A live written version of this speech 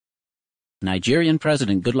Nigerian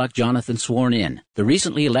President Goodluck Jonathan sworn in. The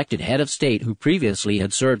recently elected head of state, who previously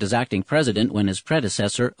had served as acting president when his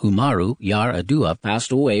predecessor, Umaru Yar'Adua,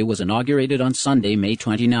 passed away, was inaugurated on Sunday, May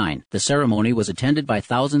 29. The ceremony was attended by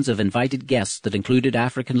thousands of invited guests that included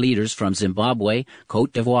African leaders from Zimbabwe,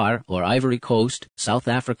 Côte d'Ivoire or Ivory Coast, South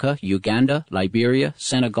Africa, Uganda, Liberia,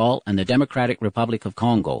 Senegal, and the Democratic Republic of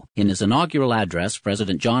Congo. In his inaugural address,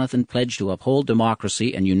 President Jonathan pledged to uphold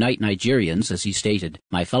democracy and unite Nigerians, as he stated,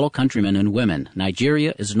 "My fellow countrymen and women,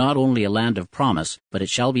 Nigeria is not only a land of promise, but it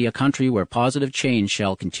shall be a country where positive change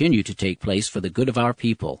shall continue to take place for the good of our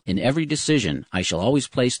people. In every decision, I shall always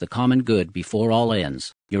place the common good before all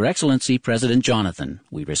ends." Your Excellency President Jonathan,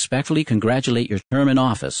 we respectfully congratulate your term in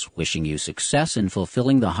office, wishing you success in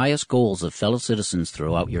fulfilling the highest goals of fellow citizens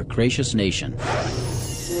throughout your gracious nation.